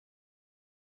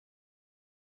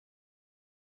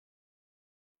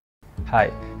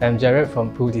Hi, I'm Jared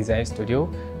from Puu Design Studio.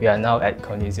 We are now at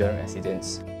Conizion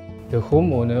Residence. The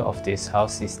homeowner of this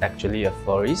house is actually a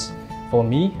florist. For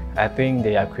me, I think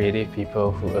they are creative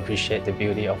people who appreciate the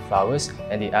beauty of flowers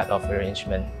and the art of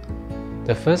arrangement.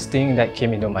 The first thing that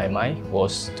came into my mind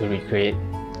was to recreate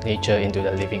nature into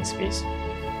the living space.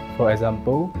 For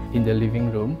example, in the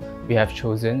living room, we have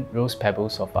chosen rose pebble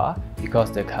sofa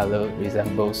because the color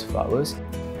resembles flowers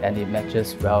and it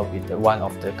matches well with one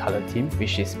of the color theme,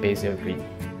 which is basil green.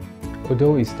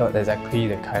 Although it's not exactly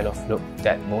the kind of look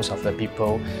that most of the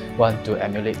people want to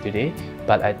emulate today,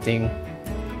 but I think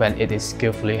when it is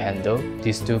skillfully handled,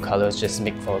 these two colors just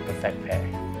make for a perfect pair.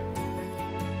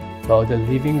 While the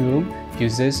living room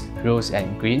uses rose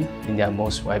and green in their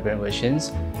most vibrant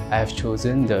versions, I have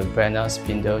chosen the Brenna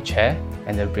spindle chair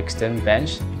and the Brixton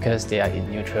bench because they are in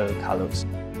neutral colors.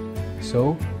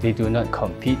 So they do not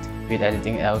compete with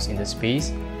anything else in the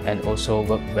space and also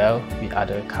work well with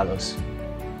other colors.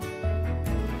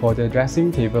 For the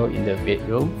dressing table in the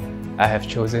bedroom, I have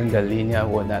chosen the linear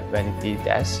walnut vanity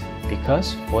desk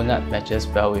because walnut matches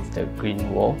well with the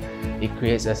green wall. It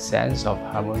creates a sense of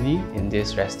harmony in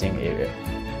this resting area.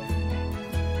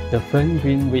 The fern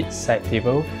green weight side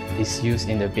table is used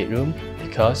in the bedroom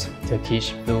because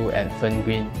turquoise blue and fern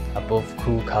green are both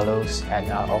cool colors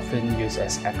and are often used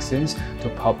as accents to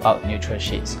pop out neutral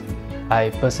shades. I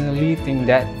personally think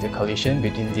that the collision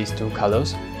between these two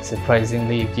colors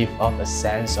surprisingly gives off a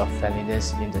sense of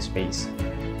friendliness in the space.